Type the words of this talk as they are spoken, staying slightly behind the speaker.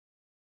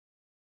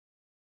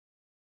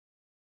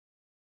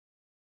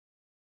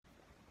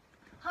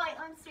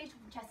I'm Sarita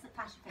from Chestnut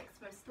Fashion Fix.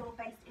 We're a store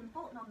based in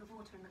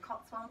Bourton-on-the-Water in the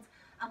Cotswolds,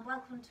 and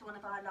welcome to one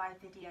of our live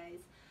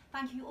videos.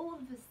 Thank you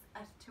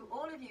to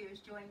all of you who's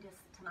joined us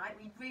tonight.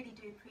 We really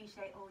do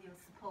appreciate all your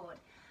support.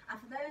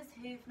 And for those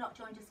who've not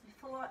joined us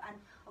before and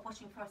are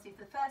watching for us for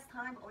the first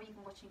time, or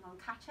even watching on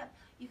catch up,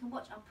 you can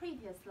watch our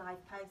previous live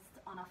posts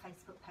on our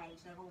Facebook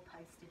page. They're all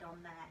posted on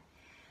there.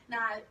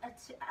 Now,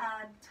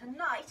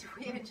 tonight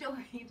we're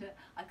enjoying,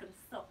 I've got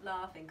to stop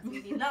laughing because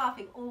we've been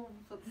laughing all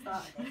from the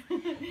start of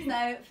this.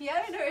 So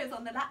Fiona is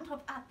on the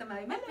laptop at the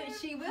moment, but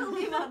she will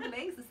be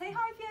modelling, so say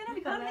hi Fiona,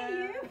 we can't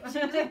hear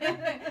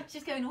you.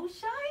 She's going all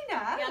shy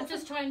now. Yeah, I'm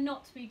just trying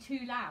not to be too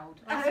loud.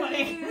 Oh,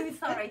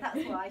 sorry,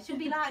 that's why. She'll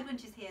be loud when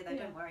she's here though,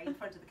 don't worry, in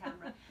front of the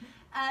camera.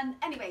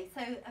 Anyway,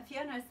 so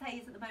Fiona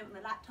stays at the moment on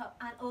the laptop,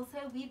 and also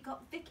we've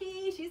got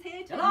Vicky, she's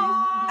here too.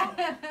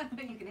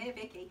 You can hear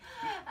Vicky.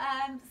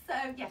 So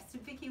yes,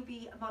 Vicky will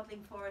be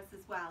modelling for us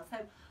as well. So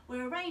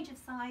we're a range of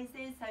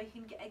sizes, so you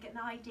can get an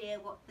idea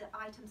what the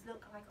items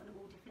look like on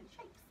all different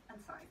shapes and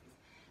sizes.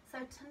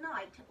 So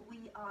tonight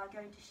we are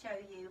going to show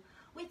you,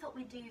 we thought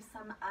we'd do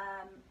some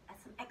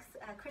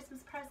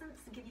Christmas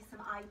presents and give you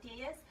some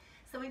ideas.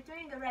 So we're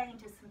doing a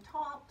range of some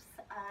tops,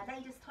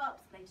 ladies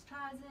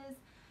trousers,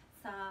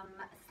 some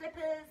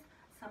slippers,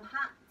 some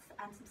hats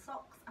and some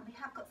socks, and we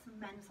have got some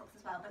men's socks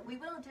as well, but we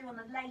will do on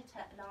a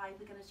later live,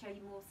 we're going to show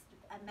you more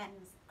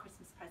men's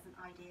Christmas present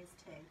ideas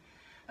too.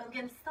 But we're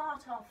going to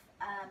start off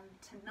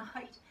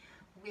tonight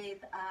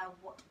with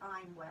what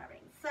I'm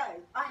wearing. So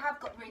I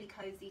have got really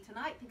cozy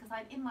tonight because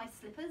I'm in my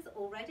slippers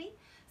already,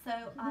 so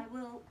I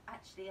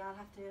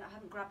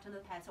haven't grabbed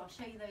another pair, so I'll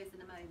show you those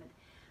in a moment.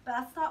 But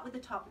I'll start with the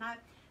top. Now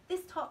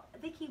this top,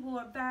 Vicky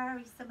wore a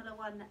very similar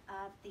one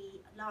the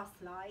last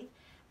live,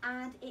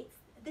 and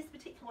this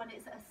particular one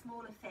is a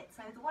smaller fit.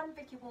 So the one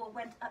Vicky wore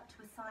went up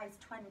to a size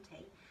 20.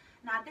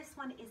 Now this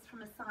one is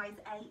from a size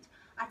 8,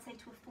 I'd say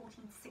to a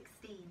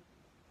 14-16.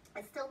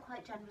 It's still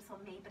quite generous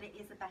on me, but it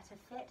is a better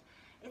fit.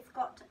 It's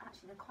got,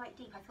 actually they're quite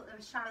deep. I thought there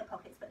were shallow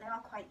pockets, but there are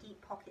quite deep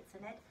pockets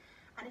in it.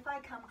 And if I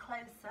come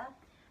closer,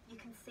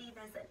 you can see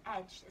there's an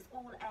edge. It's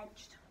all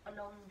edged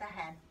along the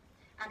hem.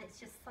 And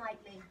it's just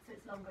slightly, so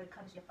it's longer, it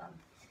covers your bum.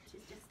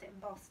 Which is just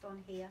embossed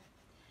on here.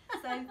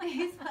 So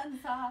these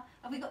ones are,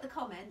 have we got the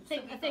comments?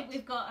 I think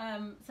we've got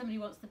somebody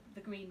wants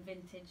the green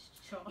vintage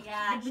top.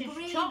 Yeah, the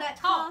green, that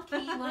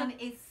khaki one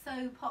is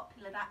so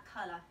popular, that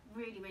colour.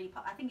 Really, really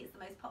popular. I think it's the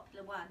most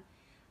popular one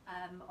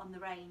on the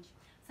range.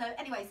 So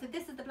anyway, so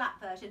this is the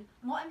black version.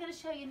 And what I'm going to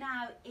show you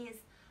now is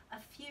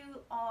a few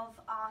of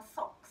our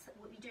socks,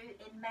 what we do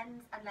in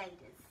men's and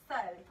ladies. So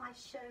if I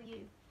show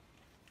you,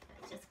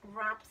 let's just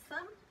grab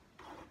some.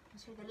 I'll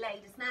show you the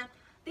ladies. Now,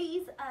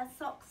 these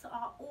socks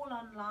are all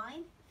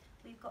online.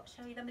 We've got,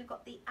 show you them, we've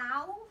got the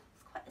owl.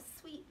 It's quite a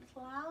sweet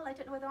little owl. I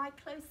don't know whether I'm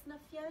close enough,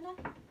 Fiona.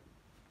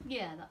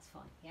 Yeah, that's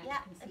fine.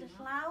 Yeah, a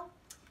little owl.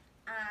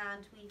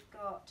 And we've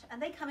got,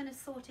 and they come in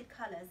assorted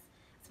colours.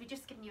 So we're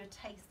just giving you a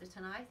taster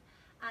tonight.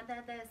 And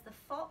then there's the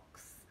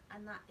fox,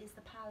 and that is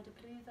the powder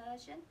blue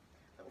version,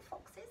 little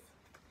foxes.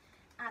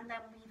 And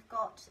then we've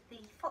got the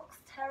fox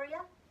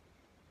terrier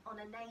on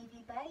a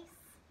navy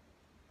base.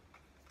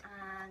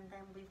 And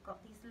then we've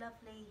got these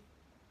lovely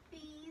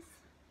bees.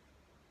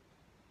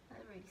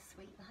 They're really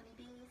sweet, the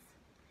honeybees.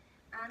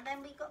 And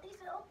then we've got these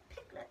little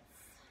piglets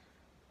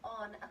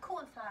on a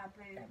cornflower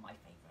blue. They're my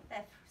favourite.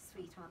 They're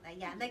sweet, aren't they?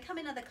 Yeah, and they come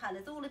in other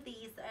colours. All of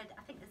these,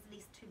 I think there's at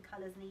least 2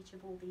 colours in each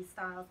of all these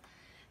styles.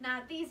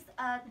 Now these,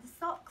 the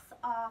socks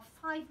are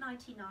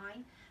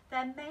 $5.99.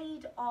 They're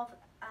made of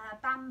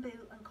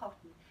bamboo and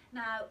cotton.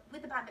 Now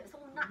with the bamboo, it's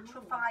all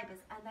natural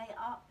fibres, and they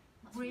are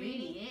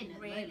really in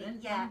at the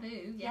moment.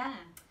 Bamboo, yeah.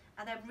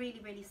 And they're really,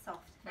 really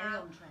soft. Very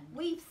now, on trend.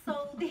 we've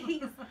sold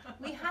these,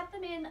 we had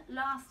them in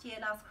last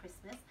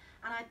Christmas,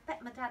 and I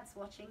bet my dad's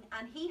watching,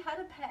 and he had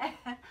a pair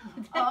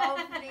of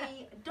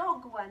the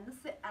dog ones.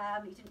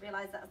 He didn't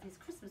realise that was his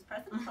Christmas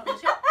present from the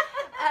shop.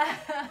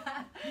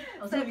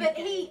 But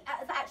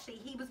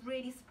he was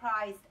really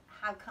surprised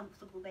how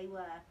comfortable they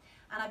were.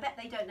 And I bet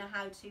they don't know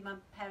how to, my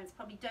parents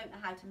probably don't know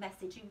how to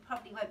message. You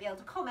probably won't be able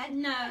to comment.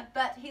 No.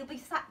 But he'll be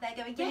sat there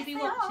going, yes, they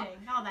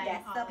watching, are they?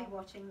 Yes, they'll be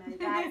watching, no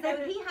doubt.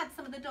 So he had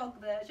some of the dog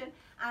version,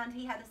 and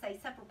he had to say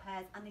several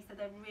pairs, and they said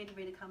they're really,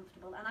 really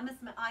comfortable. And I must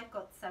admit, I've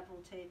got several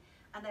too.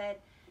 And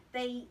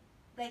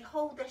they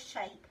hold their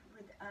shape,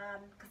 with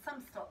because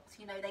some socks,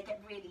 you know, they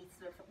get really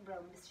sort of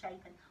roll this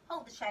shape, and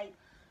hold the shape.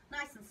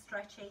 Nice and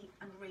stretchy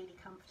and really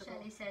comfortable.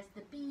 Shelley says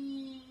the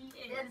bee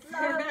is it's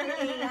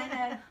lovely, I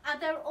know.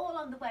 And they're all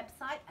on the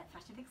website at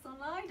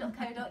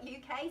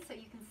fashionfixonline.co.uk, so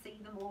you can see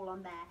them all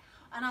on there.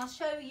 And I'll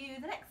show you,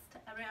 the next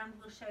round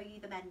we'll show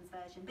you the men's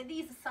version, but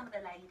these are some of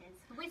the ladies.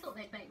 We thought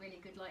they'd make really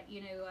good, like,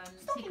 you know,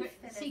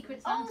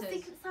 secret Santas. Oh,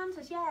 Secret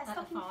Santas, yeah, like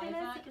stocking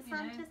fillers, Secret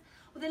Santas.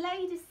 Well, the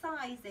ladies'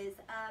 sizes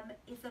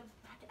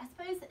I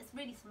suppose it's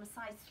really from a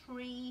size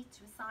 3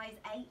 to a size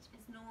 8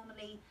 is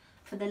normally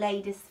for the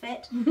ladies'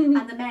 fit,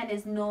 and the men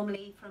is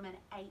normally from an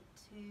 8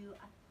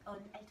 or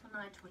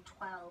 9 to a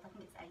 12. I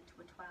think it's 8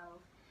 to a 12.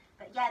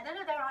 But yeah,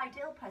 they're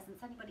ideal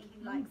presents. Anybody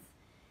who likes,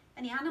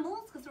 Any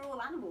animals? Because they're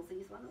all animals,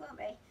 these ones, aren't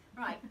they?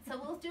 Right, so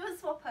we'll do a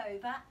swap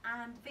over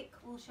and Vic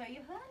will show you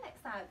her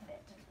next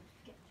outfit.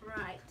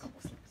 Right.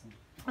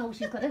 Oh,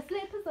 she's got her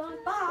slippers on.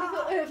 Bye. We've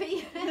got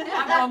Irvie.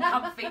 I'm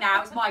gone comfy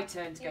now. It's my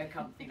turn to go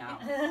comfy now.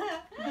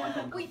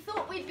 We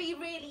thought we'd be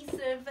really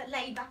sort of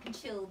laid back and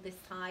chilled this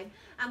time,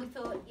 and we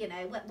thought, you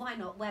know, why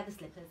not wear the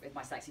slippers? With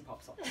my sexy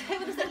pop socks.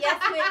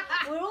 Yes,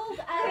 we're all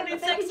Running making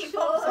sexy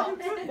sure, pop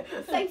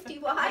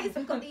safety-wise,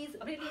 we've got these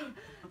really,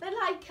 they're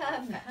like,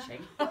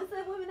 Fetching. what was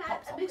the woman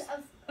out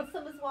of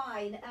Summer's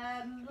Wine?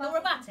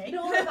 Laura Batty?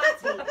 Laura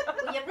Batty.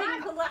 Well, you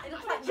wrinkled, it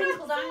looks like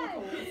wrinkled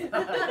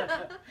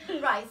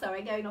ankles. Right,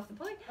 sorry, going off the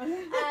point.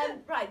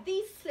 Right,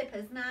 these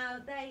slippers now,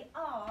 they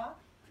are,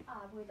 I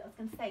was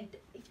going to say,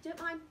 if you don't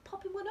mind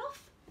popping one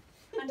off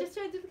and just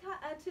show to the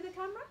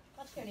camera.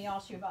 I was going to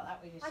ask you about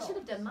that with your I should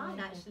have done mine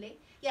actually.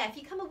 Yeah, if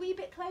you come a wee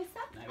bit closer,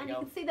 There we and you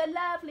go. can see they're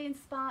lovely and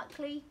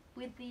sparkly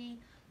with the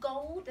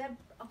gold. They're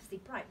obviously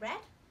bright red,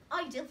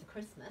 ideal for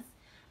Christmas,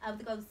 with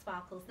the gold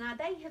sparkles. Now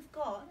they have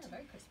got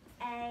very Christmas.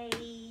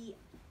 a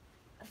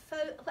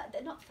faux, well,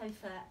 they're not faux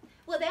fur.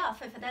 Well, they are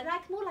faux fur. They're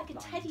like more like a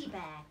Lined. teddy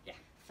bear Yeah.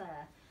 fur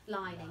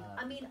lining.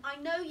 I mean, I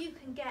know you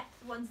can get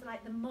the ones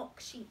like the mock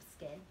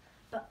sheepskin,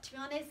 but to be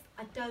honest,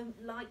 I don't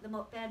like the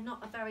mock. They're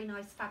not a very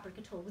nice fabric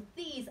at all. But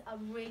these are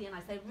really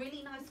nice. They're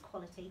really nice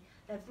quality.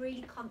 They're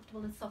really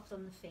comfortable and soft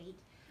on the feet,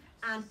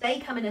 and they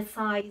come in a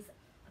size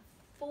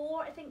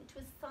 4, I think, to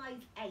a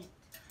size 8.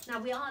 Now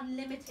we are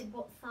limited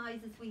what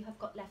sizes we have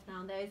got left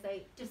now. Those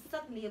they just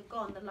suddenly have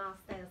gone the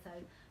last day or so.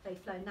 They've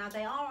flown. Now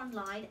they are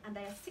online and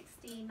they are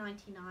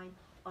 $16.99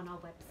 on our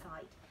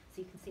website, so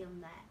you can see them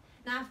there.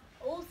 Now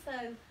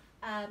also,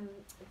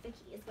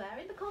 Vicky is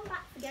wearing the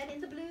combats again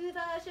in the blue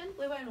version.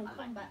 We're wearing all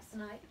combats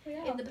tonight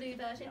in the blue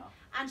version,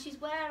 and she's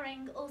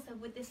wearing also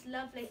with this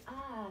lovely.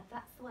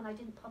 That's the one I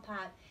didn't pop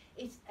out.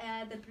 It's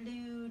the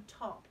blue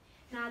top.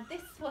 Now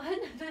this one.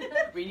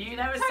 We knew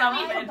there was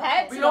something.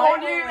 compared We to all it.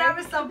 knew there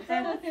was something.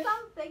 There was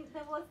something.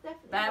 There was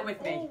definitely. Bear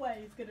with me.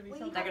 Always going to be We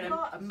something. They're going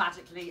got- to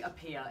magically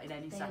appear in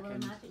any They second. will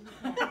imagine.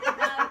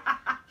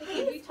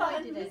 You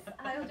tidied it.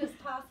 I'll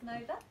just pass them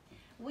over.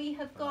 We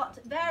have got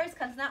various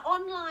colours. Now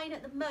online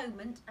at the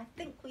moment, I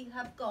think we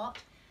have got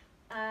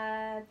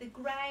the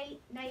grey,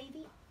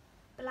 navy,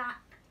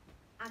 black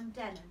and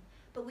denim.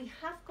 But we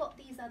have got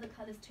these other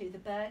colours too, the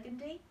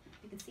burgundy.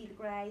 You can see the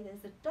grey.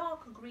 There's a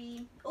darker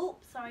green. Oh,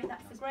 sorry,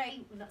 that's the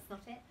grey. Well, that's not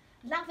it.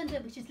 Lavender,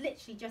 which has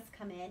literally just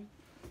come in.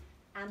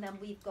 And then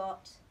we've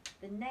got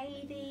the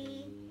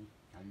navy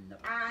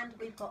and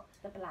we've got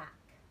the black.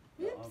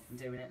 Oops, I'm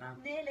doing it now.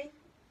 nearly.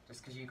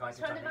 Just because you guys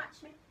have Trying done to it.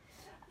 match me.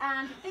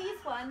 And these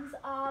ones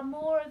are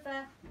more of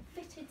a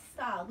fitted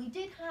style. We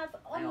did have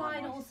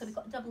online nice. also, we've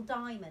got double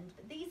diamond,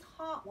 but these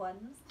heart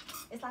ones,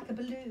 it's like a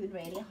balloon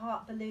really, a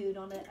heart balloon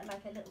on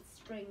like a little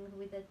string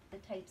with the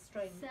tape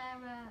string.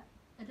 Sarah,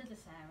 another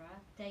Sarah,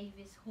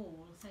 Davis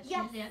Hall, says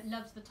Yes. she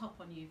loves the top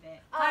on you,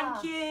 Vic.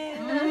 Thank you.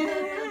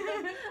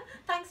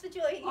 Thanks for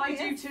joining I us,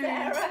 do too.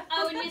 Sarah.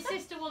 Oh, and your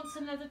sister wants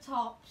another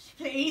top,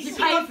 please. You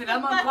pay for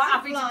them, I'm quite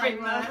happy to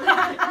bring them.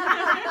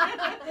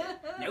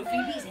 No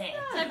Phoebe's here.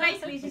 So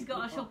basically she's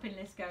got a shopping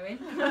list going.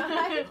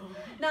 Right.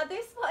 Now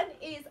this one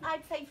is,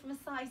 I'd say, from a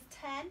size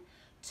 10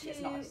 to It's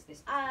nice,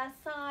 this-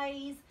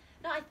 size.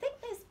 No, I think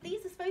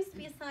these are supposed to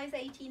be a size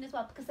 18 as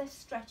well because they're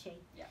stretchy.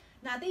 Yeah.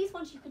 Now these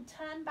ones you can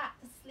turn back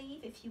the sleeve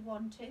if you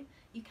want to.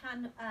 You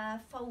can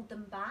fold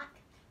them back.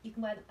 You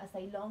can wear them, I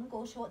say, long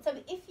or short. So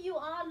if you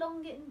are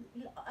long in,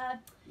 There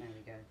we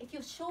go. if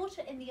you're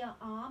shorter in the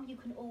arm, you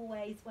can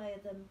always wear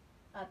them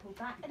pulled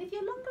back. And if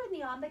you're longer in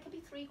the arm, they can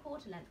be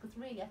 3/4 length because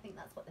really I think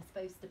that's what they're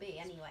supposed to be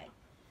anyway.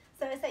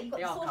 So I say you've got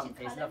They the are sorted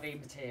comfy, it's colours. lovely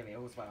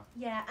material as well.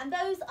 Yeah, and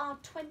those are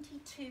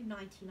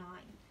 $22.99.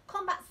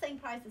 Combat same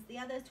price as the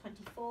others,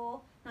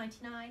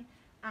 $24.99,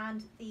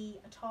 and the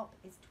top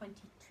is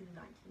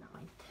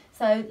 $22.99.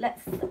 So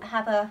let's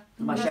have a.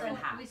 Am I another- showing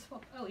hat? We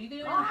swap. Oh, you're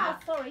going to Ah,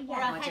 hat. sorry, Or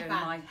yeah. Am I doing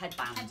headband. my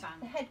headband?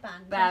 Headband. The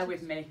headband. Bear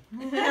with me.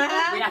 We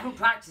haven't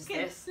practiced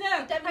this. No,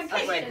 in case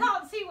Demonstration. you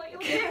can't see what you're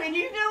doing,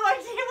 you've no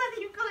idea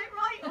whether you've got it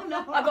right or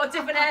not. I've got a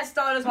different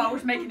hairstyle as well,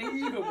 which is making it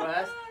even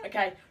worse.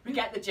 Okay, we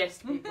get the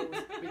gist, people.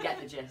 We get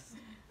the gist.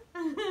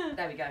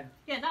 There we go.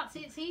 Yeah,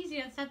 it's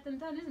easier said than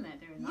done, isn't it,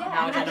 doing that? Yeah.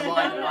 Now I don't know what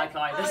I look like Oh,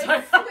 either.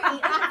 it's So.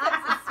 sweet.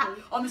 It's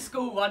sweet. On the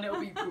school one, it'll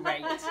be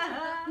great.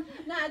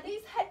 Now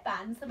these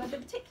headbands, the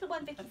particular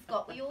one Vicky's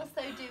got, we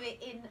also do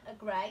it in a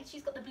grey.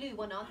 She's got the blue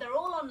one on. They're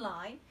all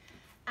online.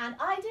 And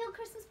ideal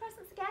Christmas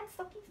presents again,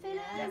 stocking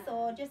fillers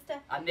or just a,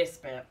 And this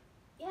bit,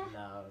 yeah.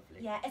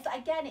 lovely. Yeah, it's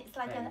again, it's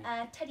like Very.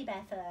 a teddy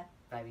bear fur.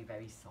 Very,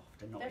 very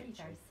soft and not Very,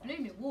 itchy. very soft.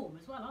 Blooming warm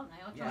as well, aren't they?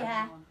 I'll try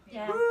Yeah, one.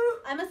 yeah.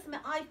 I must admit,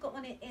 I've got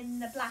one in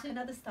the black, So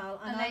another style,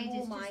 A and I wore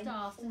lady's mine just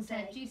asked all and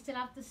said, day. do you still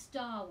have the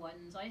star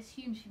ones? I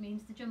assume she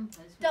means the jumpers.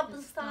 with Double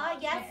the star,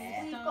 yes,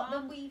 double we've star. got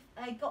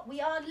them.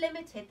 We are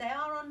limited. They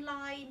are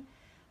online.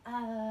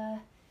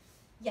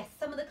 Yes,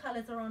 some of the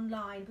colours are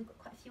online. We've got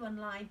quite a few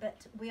online,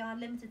 but we are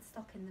limited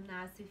stock in them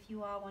now. So if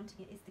you are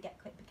wanting it, is to get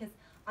quick because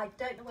I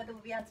don't know whether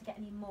we'll be able to get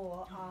any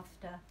more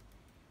after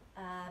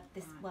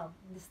this. Right. Well,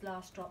 this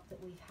last drop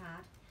that we've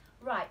had.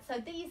 Right, so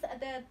these are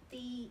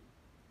the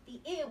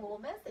ear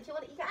warmers. If you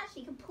want,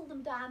 you can pull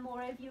them down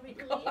more over your ears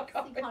so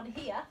you can't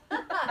hear.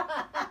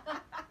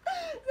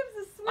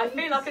 I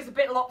feel like it's a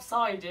bit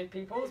lopsided,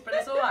 peoples, but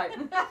it's all right.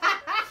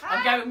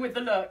 I'm going with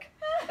the look.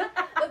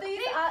 Well, these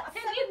are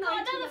You've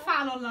got another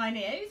fan online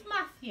here. Who's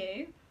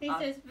Matthew? He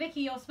says,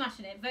 Vicky, you're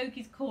smashing it. Vogue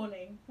is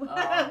calling. Work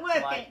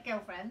it,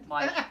 girlfriend.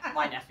 My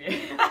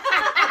nephew.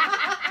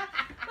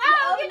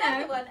 Well, you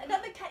know,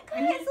 another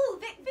it's all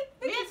Vic.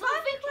 It's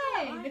all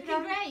Vicky.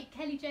 Looking great.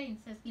 Kelly Jane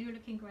says you're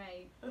looking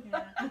great.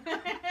 Yeah.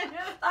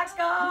 Thanks,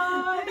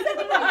 guys. Is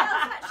anybody else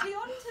actually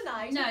on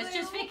tonight? No, it's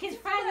just Vicky's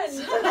friends.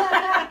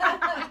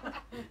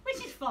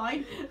 Which is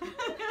fine.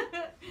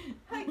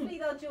 Hopefully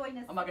they'll join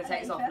us. I'm not going to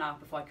take this off later. now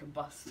before I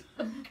combust.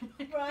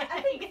 Right,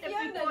 I think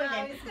Fiona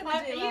now is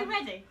going to do Are you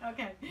ready?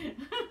 Okay.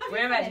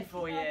 We're ready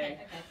for you. Okay.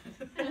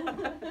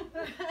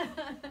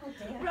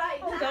 Right,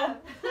 Hold now. on.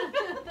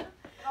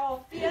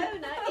 Oh,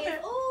 Fiona is.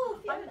 Oh,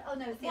 Fiona. Oh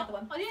no, it's the other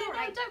one. Oh, yeah, It's all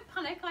no, don't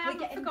panic. I haven't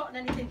getting- forgotten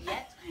anything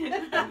yet.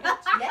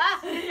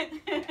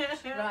 Yes.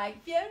 Right,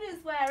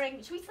 Fiona's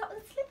wearing. Should we start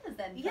with the slippers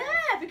then? Yeah,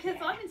 because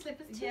I'm in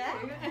slippers too. Yeah.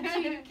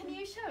 Can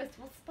you show us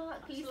what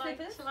sparkly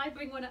slippers? Shall I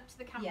bring one up to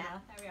the camera? Yeah.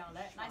 There we are.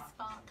 Look. Nice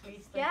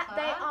sparkly slipper. Yeah,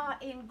 they are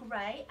in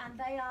grey and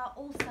they are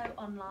also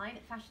online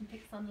at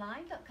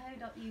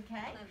fashionpicsonline.co.uk.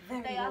 They're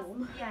very They are,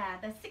 warm. yeah,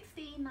 they're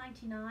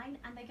 $16.99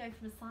 and they go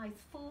from a size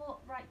 4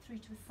 right through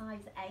to a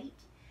size 8.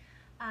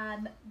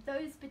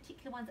 Those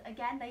particular ones,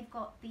 again, they've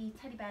got the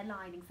teddy bear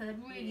lining, so they're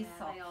really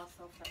soft. They are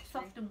soft, actually.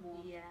 Soft and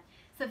warm. Yeah.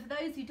 So for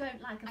those who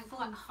don't like a And full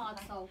quite hard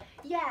sole.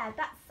 yeah,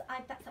 that's I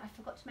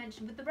forgot to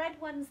mention. With the red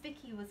ones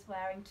Vicky was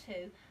wearing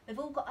too, they've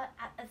all got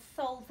a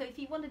sole. So if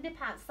you want to nip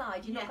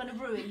outside, you're not going to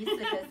ruin your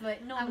slippers.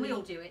 But normally, And we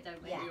all do it,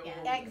 don't we? yeah, We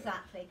all yeah, do.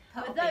 exactly.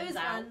 Put With our those bins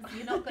out. ones,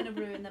 you're not going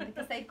to ruin them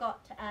because they've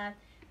got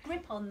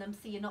grip on them,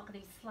 so you're not going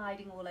to be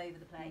sliding all over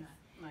the place.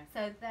 No.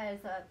 So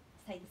there's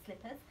say the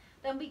slippers.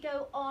 Then we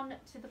go on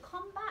to the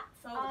combats.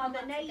 Oh,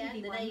 the navy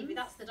again, the ones. navy.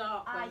 That's the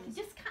dark I ones. can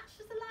just catch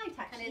the light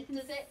actually. it- You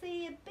does can it?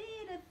 see a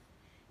bit of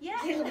yeah.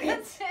 Little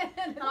bit.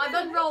 And I've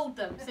unrolled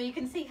them, so you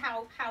can see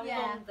how Yeah.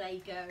 long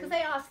they go. Because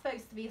they are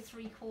supposed to be a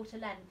 3/4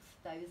 length,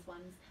 those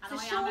ones. And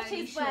So I am only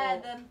shorties wear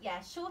short. them, yeah,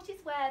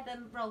 shorties wear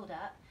them rolled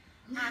up,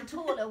 and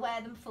taller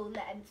wear them full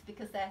length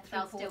because they're 3/4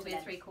 They'll still be a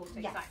length. 3/4,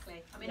 Yes.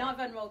 exactly. I mean, Yeah. I've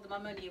unrolled them.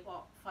 I'm only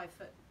what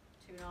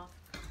 5'2.5".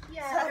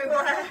 Yeah. So,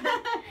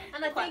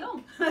 And I quite think,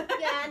 long.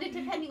 yeah, and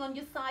depending on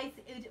your size,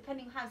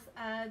 depending how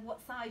what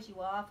size you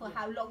are, for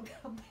how long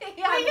they'll be. Oh,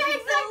 yeah, you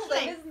fill them,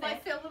 exactly. isn't I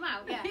it? fill them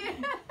out, yeah.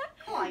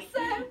 Quite. So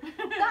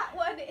that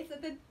one is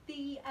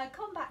the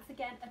combats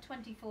again are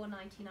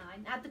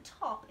 $24.99. Now the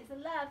top is a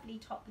lovely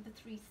top with the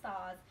 3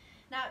 stars.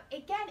 Now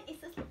again,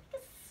 it's like a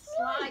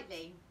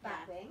Slightly.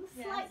 back wings,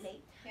 Yes.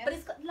 slightly, Yes. but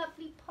it's got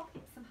lovely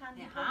pockets, some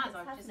handy It has, pockets,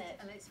 I've hasn't just, it?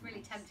 and it's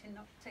really tempting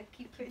not to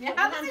keep putting Put your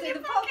hands in the your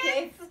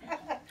pockets.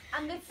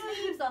 And the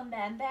sleeves on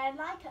them, they're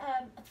like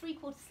a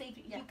 3/4 sleeve.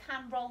 Yeah. You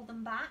can roll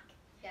them back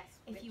Yes,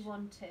 if you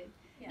want to.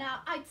 Yeah.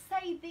 Now, I'd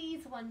say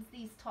these ones,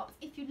 these tops,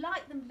 if you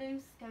like them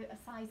loose, go a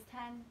size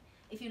 10.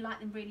 If you like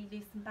them really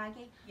loose and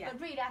baggy. Yeah.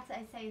 But really, I'd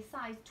say a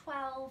size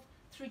 12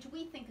 through to,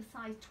 we think, a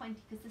size 20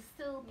 because there's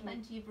still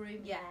plenty of room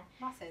Yeah. there.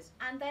 Masses.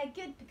 And they're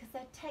good because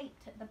they're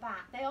taped at the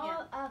back. They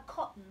are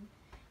cotton,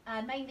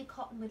 mainly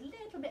cotton with a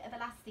little bit of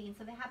elastine,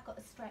 so they have got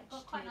a stretch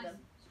Got quite to nice them.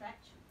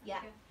 stretch.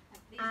 Yeah.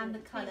 These And are, the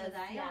these are colours,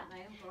 they, yeah. aren't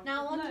they? Oh,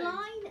 Now God.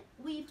 online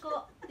we've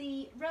got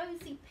the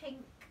rosy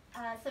pink,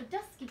 so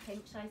dusky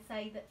pink should I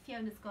say, that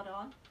Fiona's got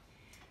on.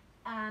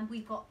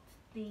 We've got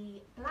the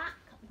black,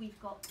 we've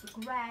got the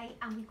grey,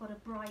 and we've got a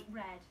bright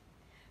red.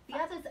 The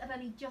others have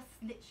only just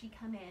literally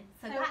come in.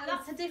 So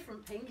that's a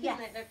different pink, Yes.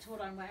 isn't it, to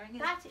what I'm wearing?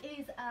 that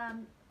is,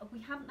 we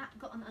haven't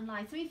gotten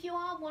online. So if you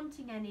are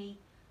wanting any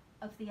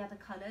of the other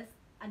colours,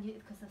 and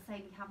because I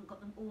say we haven't got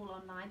them all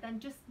online, then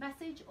just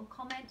message or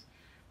comment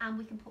and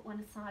we can put one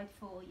aside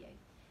for you.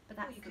 But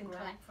Or that's you the can grey.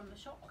 collect from the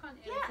shop, can't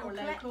you? Yeah, if or you're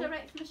collect local.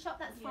 direct from the shop,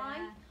 that's Yeah.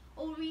 fine.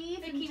 Or we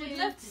even Vicky do... would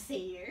love to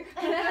see you.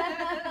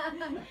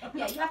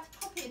 Yeah, you have to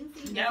pop in. So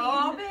you No, can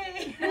I'll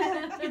see be.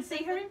 You can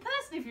see her in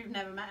person if you've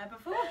never met her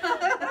before.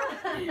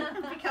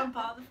 Become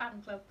part of the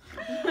fan club.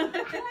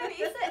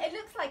 It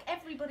looks like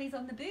everybody's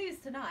on the booze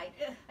tonight.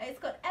 It's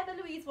got Emma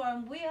Louise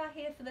Warren, we are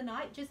here for the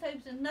night, just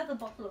opened another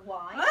bottle of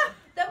wine.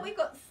 Then we've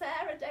got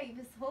Sarah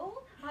Davis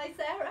Hall. Hi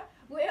Sarah.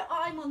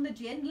 I'm on the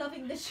gin,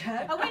 loving the show.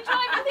 Are we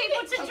driving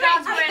people to drink?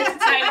 That's for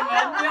entertainment.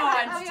 We are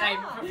Oh,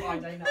 entertainment for yeah.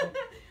 Friday night.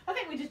 I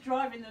think we're just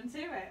driving them to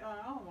it.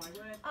 Oh my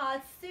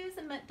word.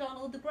 Susan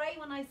McDonald, the grey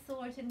one, I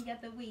saw it in the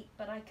other week,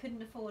 but I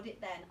couldn't afford it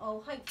then.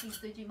 Oh, hopefully,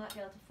 Sue, you might be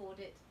able to afford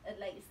it at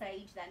a later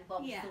stage then.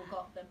 Bob's Yeah. still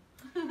got them.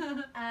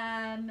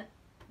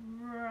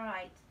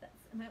 Right.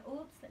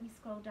 Oops, let me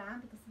scroll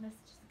down because the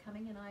messages are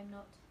coming and I'm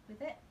not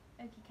with it.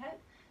 Okie coke.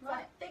 So I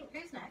Right. think,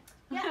 Who's next?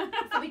 yeah,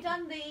 so we've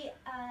done the,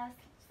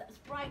 that's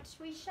bright. Should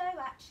we show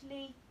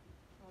actually?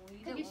 Oh, you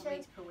Could don't you want show?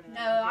 me to pull it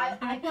No,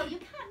 out, well, you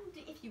can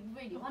do if you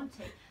really want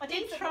to. I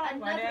did These are try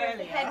one another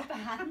earlier.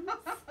 headbands.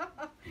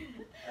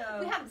 Oh.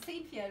 We haven't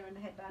seen Fiona in the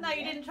headband. No,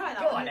 you yet. didn't try that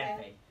Go one. on,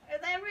 Effie.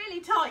 They're really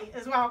tight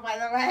as well, by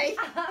the way.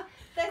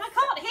 There's I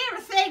can't hear a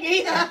thing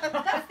either.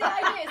 That's the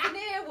idea. It's an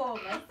ear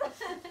warmer.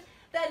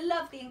 They're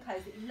lovely and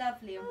cosy,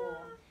 lovely and warm.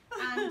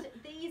 And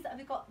these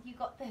you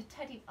got the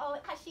teddy. Oh,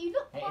 actually, you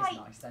look It quite. is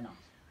nice. They're nice.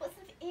 What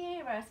sort of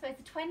era? I suppose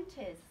the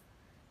 20s.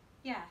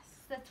 Yes.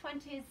 The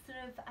 20s sort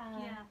of.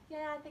 Yeah.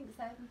 Yeah, I think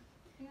so.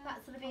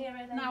 That sort of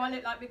era. Now I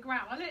look like my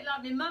gran. I looked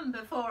like my mum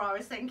before, I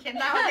was thinking.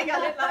 Now I think I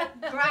look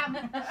like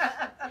gran.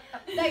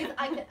 Those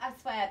I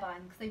swear by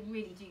them because they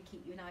really do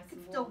keep you nice and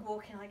It's warm. dog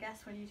walking, I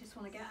guess, when you just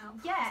want to get out.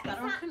 Yeah, It's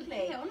better.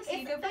 exactly. Yeah, honestly,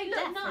 you go They very look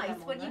deaf with nice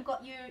them when on you've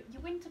got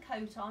your winter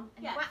coat on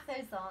and Yes. you whack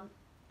those on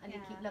and you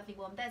Yeah. keep lovely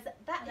warm. That And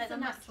is there's a a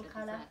natural mustard,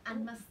 colour isn't it?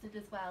 and mustard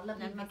as well. And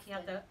Lovely then Vicky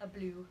had mustard. a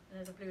blue.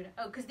 There's a blue in it.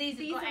 Oh, because these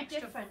These have got are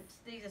extra. different.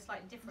 These are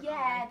slightly different. Yeah,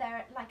 aren't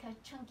they're like a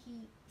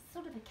chunky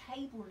sort of a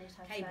cable knit,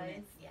 I they? Cable suppose.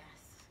 knit. Yes.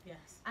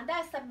 Yes. And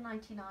they're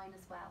 $7.99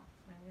 as well.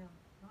 There we are.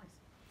 Nice.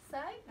 So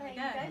there we you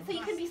go. go. So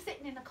you can be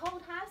sitting in a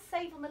cold house,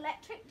 save on the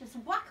electric, just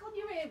whack on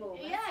your ear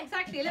warmers. Yeah,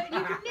 exactly. Look,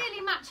 you can nearly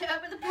match it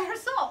up with a pair of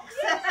socks.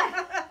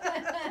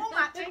 All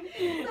matching.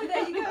 So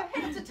there you go,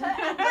 head to toe,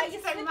 and wear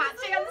your So slippers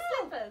matching and on your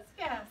slippers.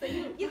 Yeah. So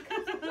you can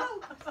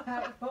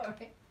out for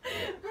it.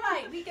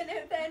 Right,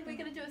 we're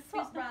gonna do a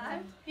swap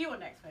round. You were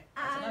next week.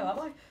 I don't know, have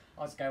I?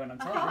 I'll just go when I'm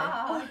told.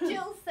 Ah,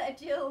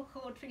 Jill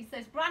Hawtrey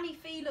says Granny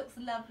Fee looks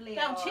lovely.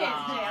 Oh, cheers,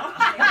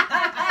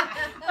 Ah.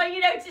 Jill. Well,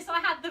 you noticed I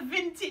had the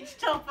vintage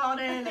top on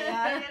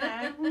earlier,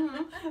 you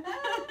know.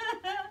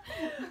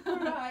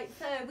 Right,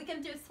 so we're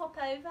going to do a swap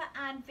over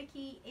and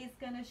Vicky is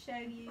going to show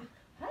you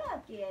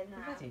her gear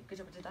now. Ready? Good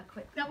job I did that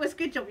quick. That was a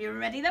good job you were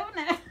ready though,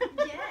 wasn't it?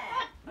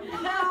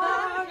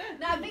 Yeah.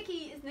 Now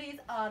Vicky's these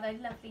are they're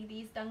lovely,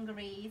 these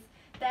dungarees.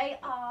 They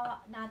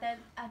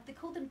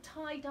call them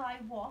tie-dye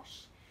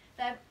wash.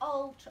 They're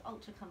ultra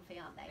comfy,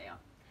 aren't they? They are.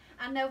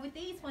 And now with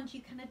these ones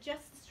you can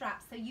adjust the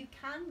straps, so you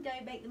can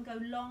make them go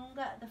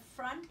longer at the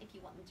front if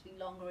you want them to be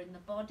longer in the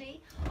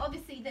body.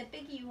 Obviously the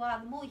bigger you are,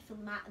 the more you fill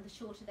them out and the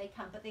shorter they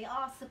come, but they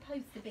are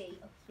supposed to be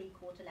of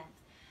 3/4 length.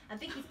 And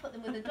Vicky's put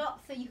them with a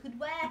dot, so you could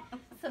wear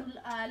some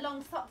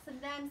long socks in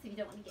them, so you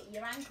don't want to get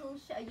your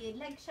ankles, your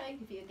legs showing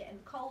if you're getting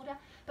colder.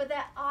 But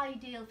they're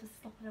ideal for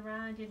slopping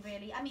around in,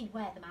 really. I mean,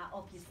 wear them out,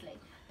 obviously,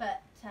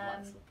 but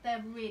they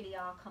really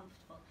are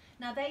comfortable.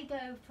 Now they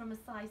go from a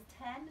size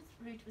 10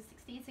 through to a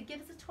 16, so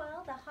give us a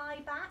 12. They're high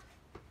back,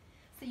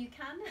 so you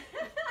can.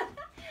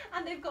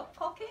 And they've got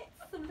pockets,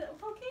 some little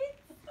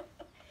pockets.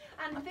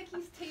 And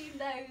Vicky's teamed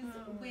those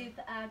with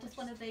just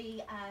one of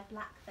the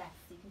black vests.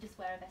 You can just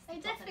wear a vest. They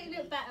top definitely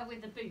look underneath. better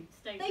with the boots,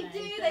 don't They they?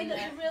 do. They look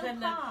the real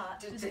than part.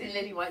 Just a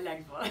lily white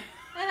legged one.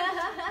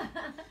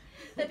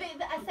 The bit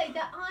that I say,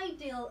 the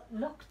ideal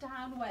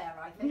lockdown wear,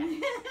 I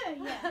think.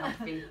 Yeah.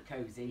 Comfy,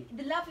 cosy.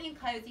 The lovely and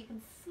cosy. You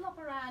can slop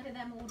around in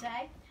them all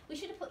day. We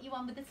should have put you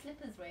on with the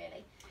slippers,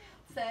 really.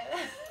 So.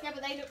 Yeah,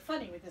 but they look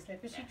funny with the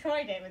slippers. She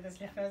tried it with the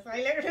slippers.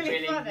 They look really,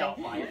 Really funny. not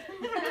right.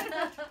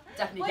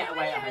 Definitely Well, get when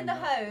away you're at in the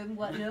home. home,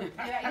 what look? It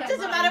It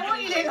doesn't matter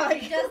what you look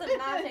like. It doesn't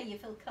matter. You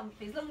feel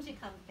comfy as long as you're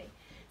comfy.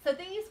 So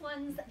these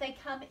ones, they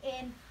come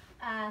in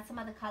some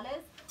other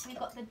colours. We've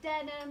got the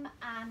denim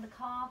and the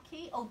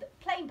khaki, or the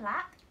plain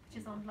black, which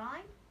is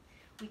online.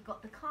 We've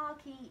got the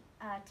khaki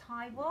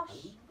tie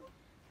wash.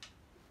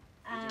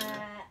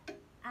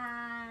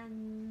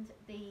 And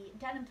the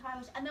denim tie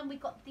wash, and then we've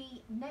got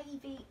the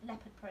navy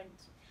leopard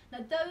print. Now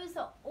those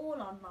are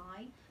all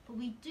online, but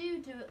we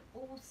do it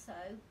also,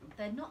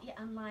 they're not yet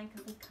online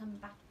because they've come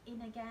back in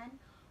again,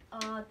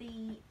 are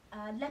the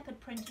leopard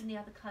print in the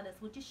other colours.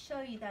 We'll just show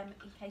you them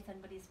in case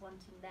anybody's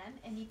wanting them,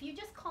 and if you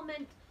just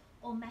comment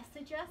or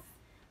message us,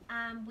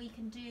 we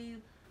can do,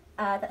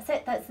 that's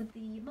it, that's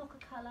the mocha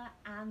colour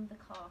and the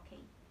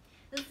khaki.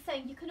 As I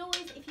say, you can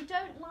always, if you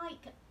don't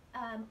like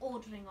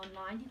ordering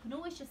online, you can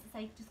always just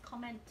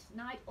comment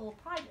tonight or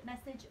private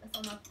message us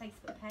on our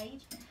Facebook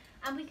page,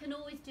 and we can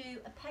always do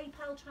a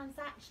PayPal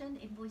transaction,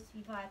 invoice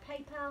you via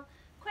PayPal,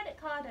 credit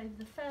card over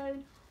the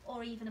phone,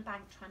 or even a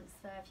bank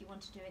transfer if you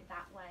want to do it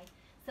that way.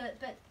 So,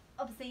 but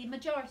obviously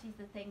majority of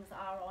the things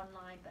are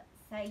online, but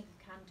say you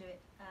can do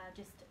it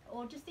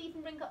just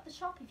even ring up the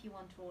shop if you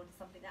want to order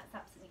something. That's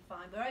absolutely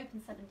fine. We're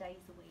open 7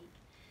 days a week.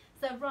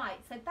 So right,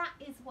 so that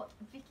is what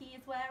Vicky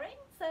is wearing.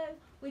 So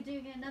we're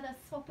doing another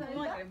swap over. I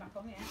might go back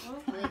on, yeah.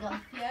 We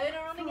got Fiona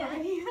on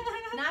again.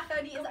 Now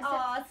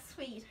Fiona is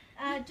sweet.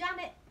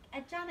 Janet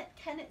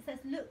Kennett says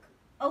look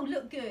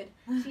good.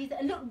 She's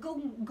look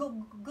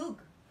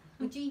goog.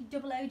 With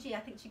G-double-O-G, I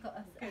think she got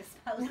a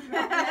spell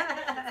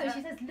right. So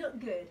she says look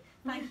good.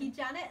 Thank you,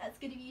 Janet. That's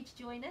good of you to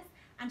join us.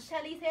 And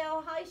Shelley's here.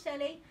 Oh hi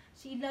Shelley.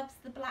 She loves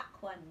the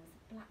black ones.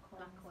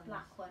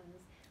 Black ones.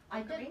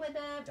 I don't know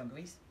whether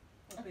Dungarees.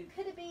 it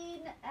could have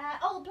been,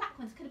 black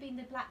ones, could have been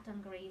the black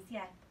dungarees,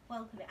 yeah,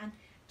 welcome it. And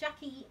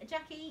Jackie,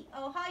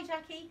 oh hi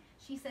Jackie,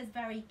 she says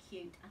very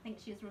cute. I think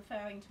she was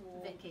referring to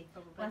Vicky,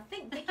 probably. Well, I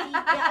think Vicky,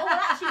 yeah,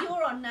 actually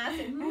you're on now,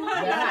 so it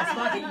might Yeah, it's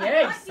might be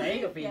you, see,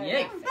 it'll be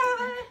you.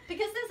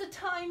 Because there's a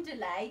time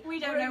delay. We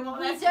don't know what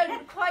we that's-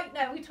 don't quite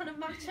know. We're trying to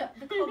match up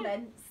the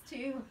comments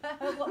to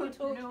what we're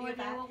talking No idea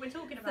about. what we're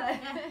talking So, about.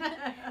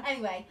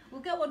 anyway,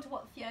 we'll go on to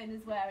what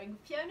Fiona's wearing.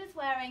 Fiona's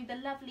wearing the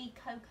lovely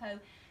cocoa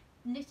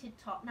knitted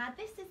top. Now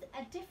this is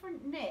a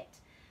different knit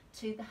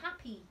to the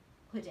Happy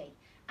hoodie,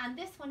 and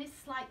this one is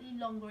slightly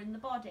longer in the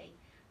body.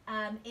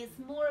 It's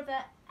more of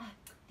a,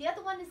 the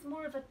other one is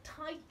more of a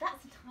tight,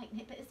 that's a tight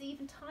knit, but it's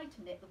even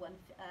tighter knit, the one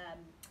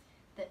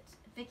that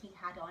Vicky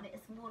had on.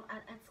 It's more, and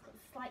it's got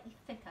slightly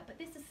thicker, but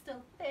this is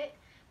still thick,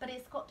 but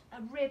it's got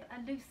a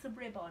looser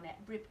rib on it,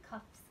 rib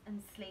cuffs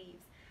and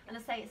sleeves. And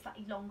I say it's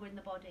slightly longer in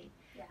the body.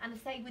 Yeah. And I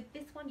say with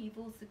this one, you've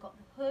also got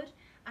the hood,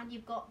 and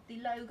you've got the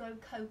logo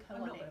Coco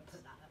I'm on not it. going to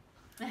put that up.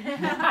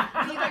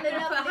 You've got the Put a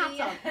lovely,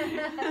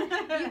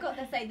 hat you've got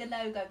to say the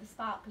logo, the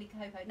sparkly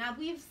Coco. Now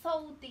we've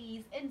sold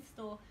these in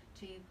store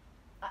to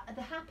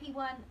the Happy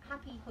one,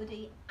 Happy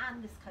hoodie,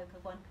 and this Coco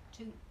one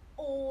to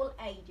all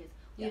ages.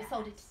 We've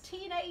sold it to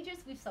teenagers,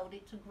 we've sold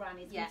it to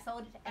grannies, Yeah. we've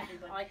sold it to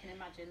everybody. I can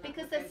imagine that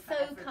Because would they're go for so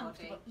everybody.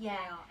 comfortable. They Yeah.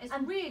 are. It's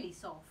And really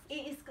soft.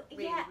 It is,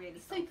 Really, yeah, really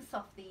soft. super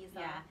soft these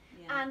Yeah, are.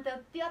 yeah. And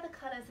the other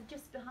colours are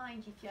just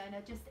behind you,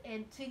 Fiona, just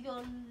in to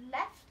your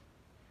left,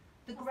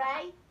 the What's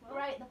grey, that?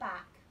 right at the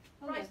back.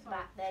 Oh, Right yes, at the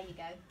back, there you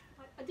go.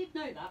 I did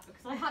know that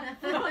because I had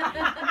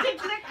I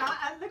did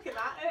look at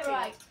that earlier.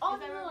 Right, Is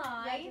there a red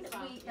online, as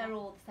well? they're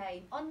all the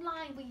same.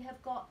 Online we have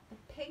got the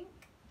pink,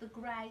 the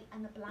grey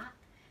and the black,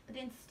 but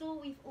in store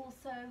we've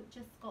also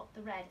just got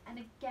the red. And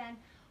again,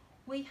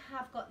 we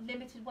have got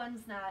limited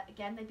ones now.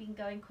 Again, they've been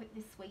going quick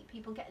this week.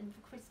 People getting them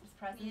for Christmas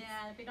presents.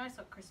 Yeah, it'd be nice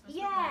on Christmas.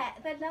 Yeah,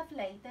 they're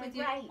lovely. They're with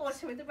great.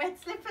 Also with the red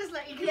slippers,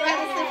 like you can Yeah,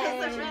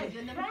 wear the slippers yeah, red.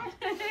 in the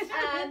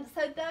red.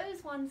 So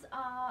those ones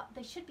are,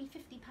 they should be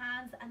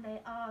 £50 and they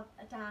are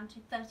down to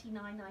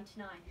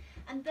 $39.99.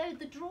 And though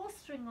the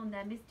drawstring on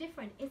them is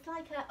different, it's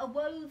like a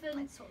woven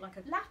It's sort of like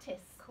a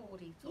lattice.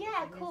 cordy sort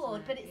Yeah, of thing,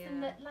 cord, isn't but it? it's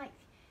in the, like,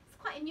 it's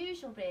quite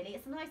unusual really.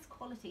 It's a nice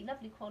quality,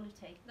 lovely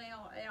quality. They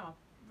are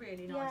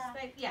really nice.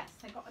 Yeah.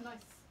 They've got a nice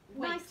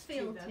weight Nice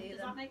feel to them. to Does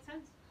them. that make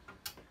sense?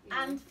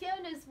 And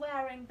Fiona's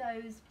wearing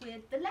those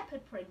with the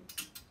leopard print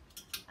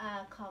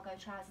cargo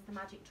trousers, the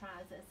magic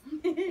trousers.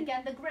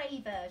 Again, the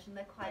grey version,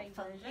 they're quite Grey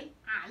funky. version.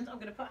 And I'm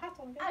going to put a hat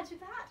on again. Add to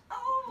that.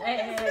 Oh,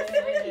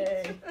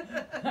 Hey.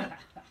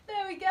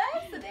 there we go.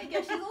 So there you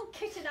go. She's all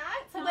kitted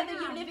out. So I whether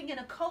you're am. living in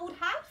a cold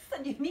house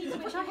and you need to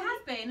Which put I your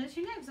have been, as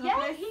you know, because yes,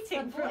 I've no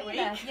heating for a week.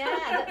 Yeah,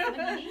 that's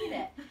when you need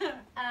it.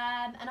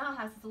 And our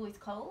house is always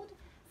cold.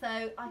 So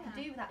I could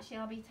Yeah. do with actually,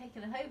 I'll be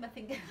taking it home, I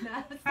think,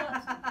 now.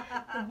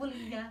 The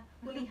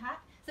woolly hat.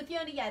 So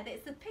Fiona, yeah,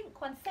 it's the pink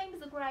one, same as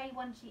the grey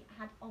one she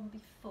had on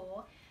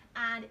before.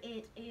 And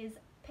it is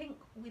pink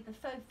with the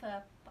faux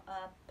fur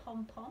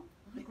pom-pom,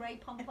 the grey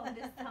pom-pom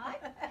this time.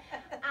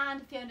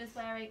 And Fiona's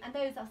wearing, and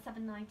those are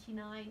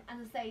 $7.99.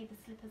 And as I say, the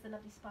slippers, the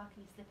lovely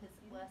sparkly slippers,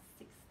 were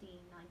 $16.99.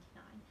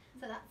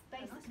 So that's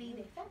basically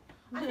this.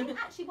 I think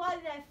actually while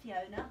you're there,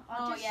 Fiona,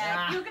 I'll just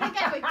yeah, you're going to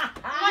get it. I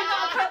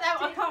can't put that.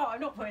 I can't. I'm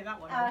not putting that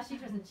one on. She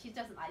doesn't. She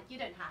doesn't like. You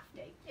don't have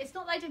to. It's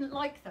not they didn't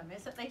like them.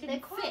 It's that they They're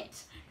didn't quite-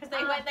 fit because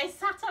they went. They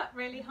sat up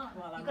really high.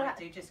 Well, I You might gotta-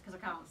 do just because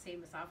I can't see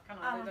myself. Can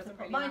I? Oh, It that's doesn't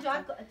the really problem. Mind you, matter.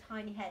 I've got a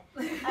tiny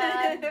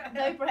head.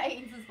 No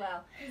brains as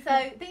well.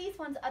 So these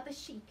ones are the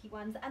sheepy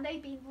ones, and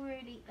they're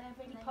really They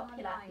are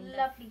popular. lined.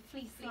 Lovely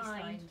fleece Fleece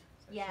lined. lined.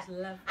 So it's Yeah. just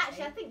lovely.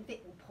 Actually, I think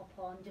Vic will pop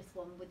on just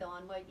one with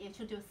on, won't you?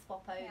 She'll do a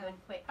swap over Yeah.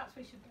 and quick. Perhaps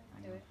we should do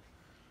it.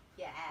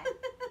 Yeah.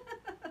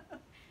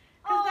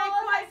 Because they're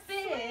quite that's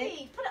big.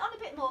 sweet. Put it on a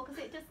bit more because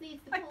it just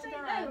needs to I pull don't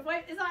down. know.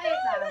 Wait, is that No, it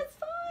now? that's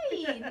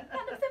fine.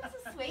 That looks ever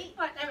so sweet.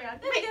 Right, there we are.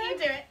 There we Make go. you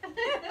do it.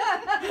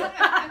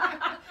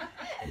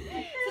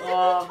 So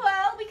Oh. just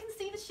twirl, we can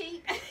see the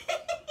sheep.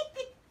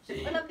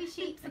 A lovely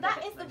sheep. So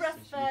that is the Close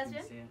rust so you can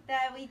version. see it.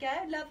 There we go,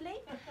 lovely.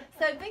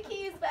 So Vicky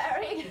is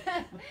wearing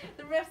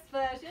the rust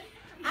version,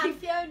 and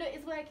Fiona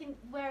is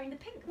wearing the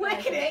pink version.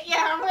 Working it,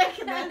 yeah, I'm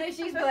working No, it. no,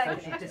 she's Social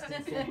working it.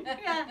 distancing.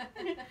 Yeah.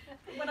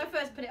 When I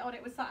first put it on,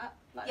 it was sat up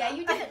like Yeah, that.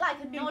 you did it like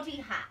a noddy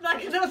hat.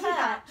 Like so a it was noddy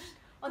hat. perched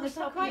on the Gosh,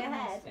 top of quite your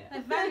nice. head. Yeah.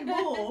 They're very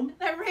warm.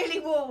 They're really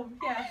warm.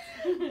 Yeah.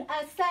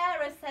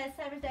 Sarah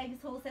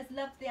Davis Hall says,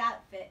 love the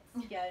outfits,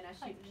 Fiona. She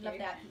Thank loved you.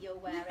 the outfit you're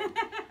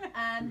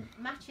wearing.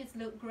 Matches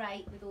look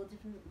great with all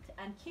different,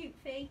 and cute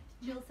feet.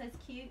 Jill says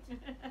cute.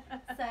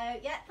 So,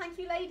 yeah, thank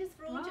you ladies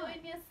for all Right.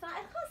 joining me.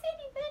 I can't see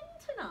any men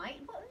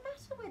tonight.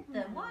 What's the matter with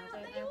them? Why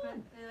aren't they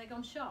on? Have they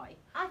gone shy?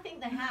 I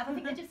think they have. I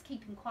think they're just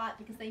keeping quiet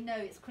because they know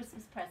it's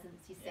Christmas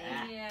presents, you see.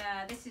 Yeah.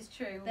 Yeah, this is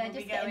true. They're We'll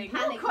just be going, getting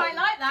 "Not panicky." quite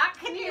like that,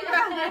 can you?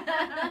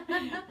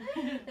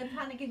 They're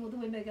panicking what the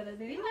women are going to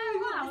do.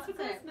 Oh, well, It's for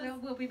that's it. Christmas.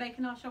 We'll be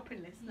making our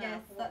shopping list now.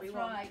 Yes, for what that's we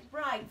want. right.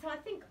 Right, so I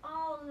think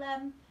I'll,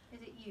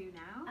 Is it you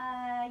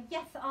now?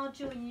 yes, I'll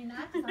join you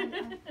now because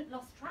I've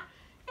lost track.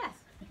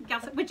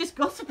 Yes. We're just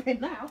gossiping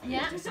now.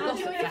 Yeah, Just I'll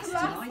gossip join you fest for the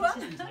last tonight, one.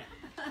 isn't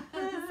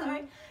it?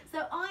 Sorry.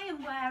 So I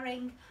am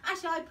wearing,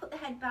 actually I put the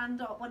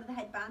headband on, one of the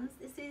headbands.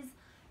 This is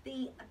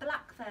the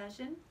black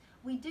version.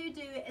 We do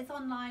it, it's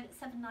online at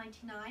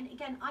 $7.99.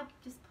 Again, I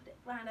just put it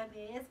round over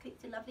your ears,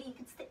 keeps it lovely. You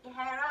can stick your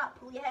hair out,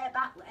 pull your hair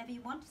back, whatever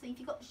you want. So if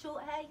you've got the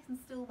short hair, you can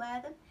still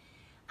wear them.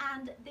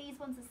 And these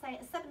ones are say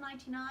at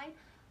 $7.99.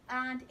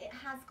 And it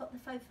has got the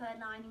faux fur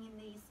lining in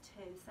these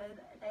too, so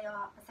they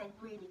are, I say,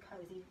 really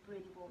cosy,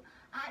 really warm.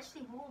 I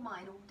actually wore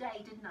mine all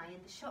day, didn't I,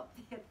 in the shop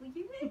the other, were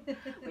you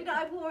in?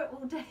 I wore it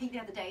all day the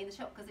other day in the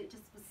shop because it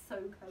just was so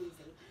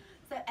cosy.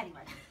 So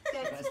anyway,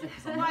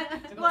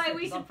 why are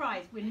we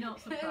surprised? We're not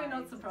surprised. We're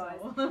not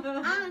surprised.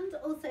 And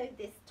also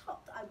this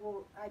top that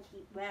I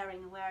keep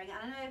wearing and wearing.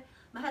 And I know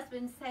my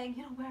husband's saying,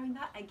 you're not wearing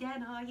that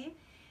again, are you?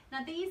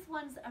 Now these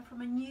ones are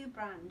from a new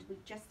brand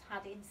we've just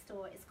had in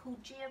store. It's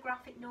called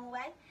Geographic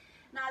Norway.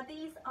 Now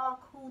these are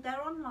called,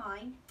 they're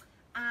online,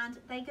 and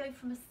they go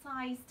from a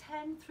size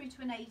 10 through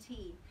to an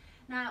 18.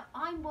 Now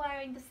I'm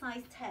wearing the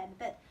size 10,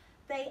 but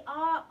they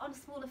are on a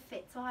smaller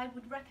fit, so I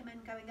would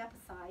recommend going up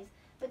a size.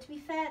 But to be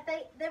fair,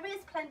 there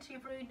is plenty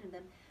of room in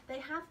them. They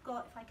have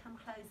got, if I come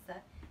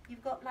closer,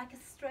 you've got like a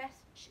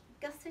stretch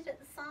gusset at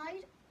the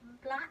side,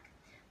 black.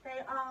 They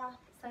are,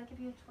 so I'll give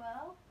you a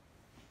twirl.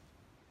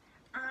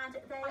 And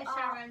they Hi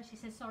are... Sharon, she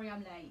says, sorry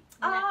I'm late.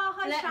 Oh,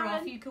 hi let Sharon. her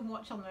off, you can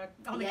watch on the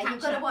Yeah, catch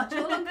you've got to up. watch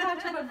all on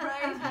catch up, I'm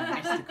afraid.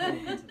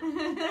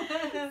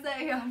 So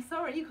I'm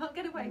sorry, you can't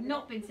get away with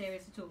Not been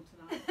serious at all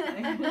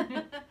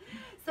tonight.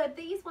 So. So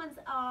these ones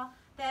are,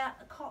 they're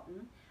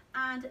cotton,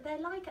 and they're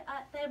like,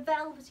 they're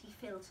velvety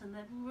felt, and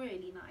they're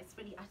really nice,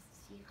 really,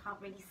 you can't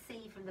really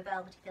see from the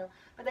velvety feel,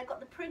 but they've got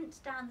the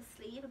print down the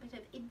sleeve, a bit of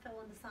info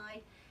on the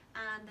side,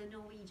 and the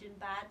Norwegian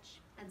badge,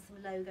 and some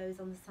logos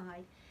on the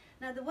side.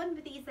 Now the one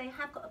with these, they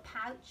have got a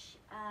pouch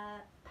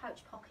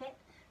pocket.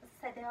 As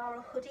I said, they are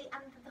a hoodie,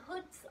 and the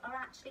hoods are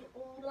actually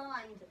all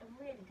lined,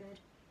 really good,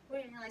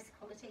 really nice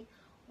quality,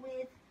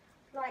 with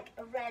like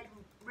a red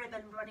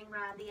ribbon running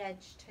around the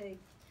edge too.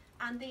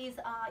 And these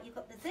are, you've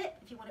got the zip,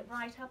 if you want it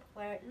right up,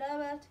 wear it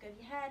lower to go to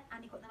your head,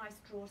 and you've got the nice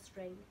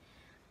drawstring.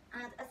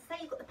 And as I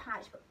say, you've got the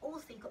pouch, but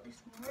also you've got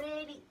this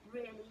really,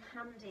 really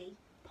handy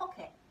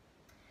pocket.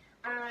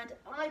 And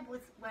I was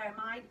wearing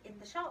mine in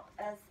the shop,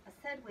 as I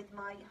said, with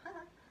my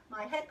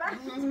headband.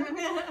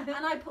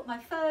 And I put my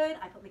phone,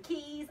 I put my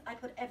keys, I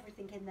put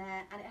everything in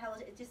there, and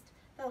it just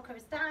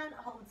velcros down, it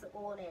holds it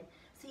all in.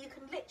 So you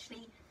can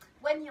literally,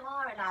 when you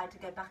are allowed to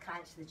go back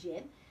out to the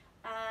gym,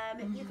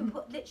 you can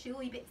put literally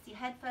all your bits, your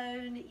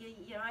headphone,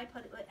 your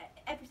iPod,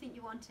 everything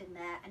you want in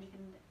there, and you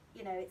can,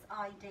 you know, it's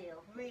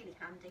ideal, really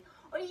handy.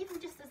 Or even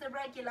just as a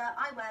regular,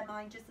 I wear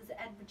mine just as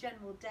a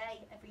general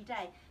day, every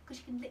day, because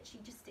you can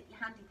literally just stick your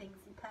handy things,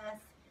 your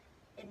purse,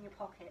 in your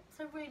pocket.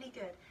 So really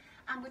good.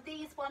 And with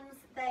these ones,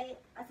 they,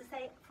 as I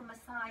say, from a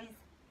size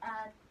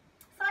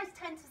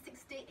 10 to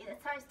 16,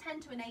 size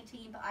 10 to an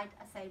 18, but I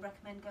say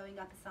recommend going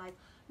up a size,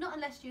 not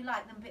unless you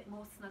like them a bit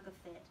more snugger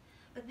fit.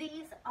 But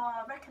these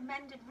are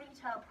recommended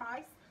retail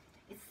price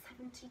is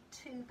 £72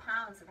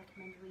 a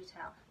recommended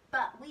retail,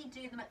 but we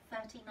do them at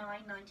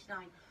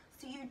 $39.99.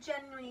 So you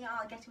generally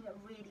are getting a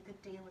really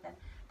good deal with them.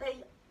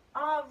 They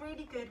are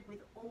really good with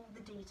all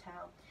the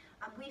detail,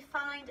 and we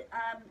find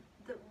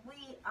that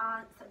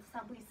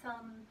we sell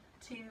them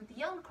to the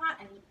young crowd,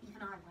 and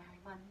even I'm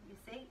wearing one. You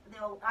see,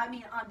 I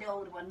mean, I'm the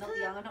older one, not the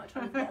young. I'm not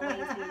trying to get away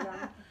with the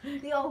young,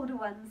 the older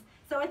ones.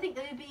 So I think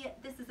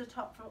this is a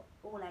top for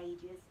all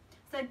ages.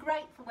 So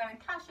great for wearing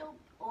casual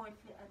or if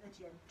you're at the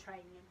gym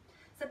training.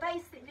 So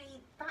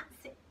basically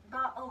that's it.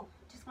 But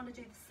just want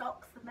to do the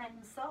socks, the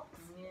men's socks.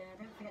 Yeah,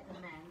 don't forget the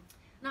men.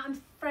 Now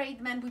I'm afraid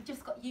the men, we've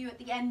just got you at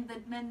the end,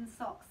 the men's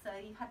socks. So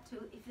you've had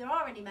to, if there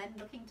are any men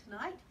looking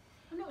tonight.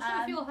 I'm not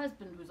sure if your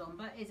husband was on,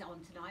 but is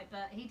on tonight.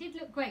 But he did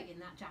look great in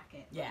that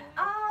jacket. Yeah.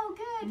 Oh,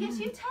 good. Yes,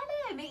 you tell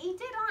him. He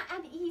did,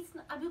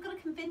 and we've got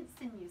to convince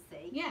him. You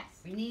see. Yes.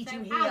 We need so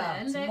you here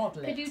Alan, to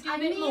model could it. you do a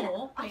bit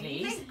more, I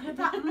please? think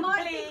that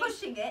might be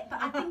pushing it,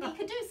 but I think he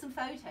could do some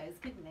photos,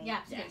 couldn't he? Yeah,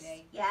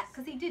 absolutely. Yeah,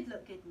 because he did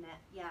look good in it.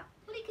 Yeah.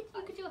 Well, you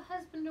could do a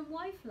husband and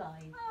wife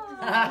line.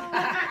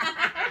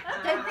 I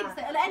don't think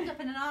so. It'll end up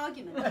in an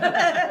argument.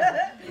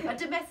 A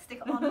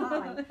domestic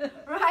online.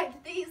 Right,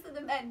 these are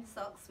the men's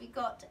socks. We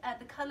got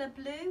the colour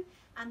blue,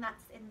 and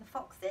that's in the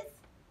foxes.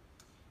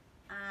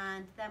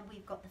 And then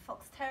we've got the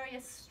fox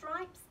terrier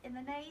stripes in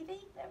the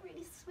navy. They're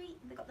really sweet.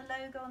 They've got the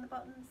logo on the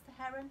buttons,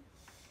 the heron.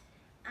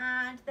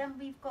 And then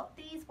we've got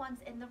these ones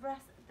in the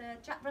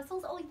Jack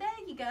Russells. Oh, there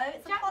you go.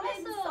 It's Jack a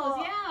Collins Russells, sock.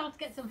 yeah, I'll have to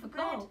get some for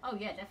Red. Cole. Oh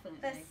yeah, definitely.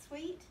 They're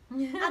sweet.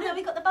 And then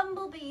we've got the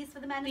bumblebees for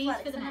the men Bees as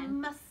well. for It's the in a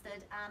men.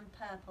 mustard and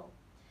purple.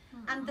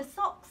 And the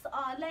socks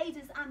are,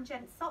 ladies and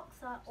gents socks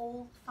are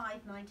all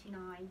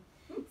 $5.99.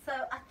 So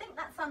I think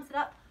that sums it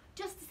up.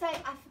 Just to say,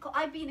 I forgot,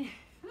 I've been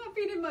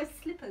in my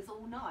slippers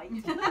all night.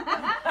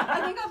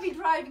 I think I'll be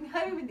driving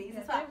home in these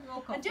as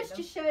well. And just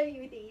to show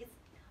you these,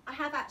 I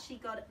have actually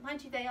got,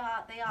 mind you, they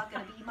are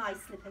going to be my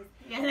slippers.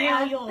 Yeah, they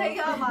are yours. They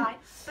are mine.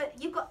 But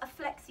you've got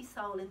a flexi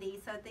sole in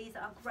these, so these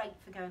are great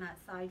for going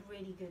outside.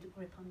 Really good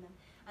grip on them.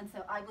 And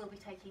so I will be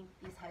taking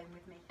these home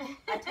with me.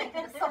 I've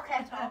taken the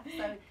socket off.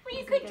 So well,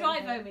 you could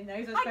drive home in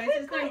those, I suppose.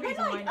 There's no they're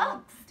reason why like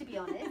not. Uggs, to be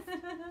honest.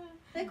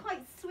 They're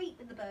quite sweet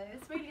with the bow.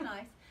 It's really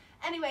nice.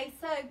 Anyway,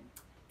 so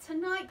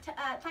tonight,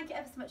 thank you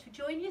ever so much for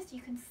joining us.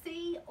 You can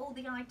see all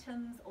the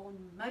items, or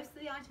most of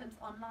the items,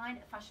 online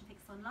at Fashion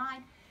Fix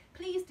Online.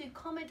 Please do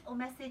comment or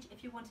message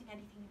if you're wanting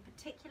anything in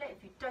particular,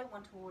 if you don't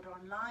want to order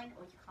online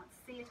or you can't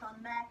see it on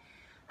there.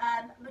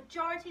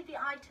 Majority of the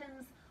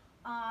items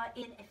are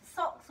in, if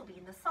socks will be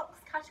in the socks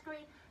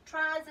category,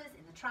 trousers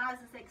in the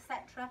trousers,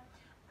 etc.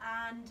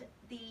 And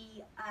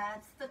the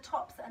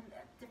tops and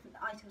different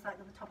items like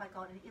the top I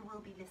got, it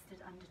will be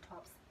listed under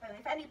tops. So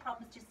if any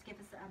problems, just give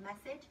us a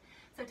message.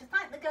 So to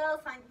thank the girls,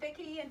 thank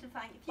Vicky, and to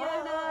thank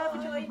Fiona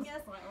for joining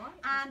us,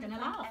 and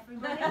thank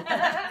everybody.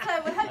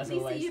 So we'll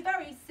hopefully see you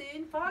very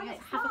soon for our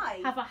next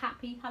live. Have a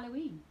happy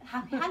Halloween.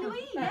 Happy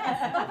Halloween,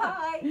 yes. Bye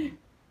bye.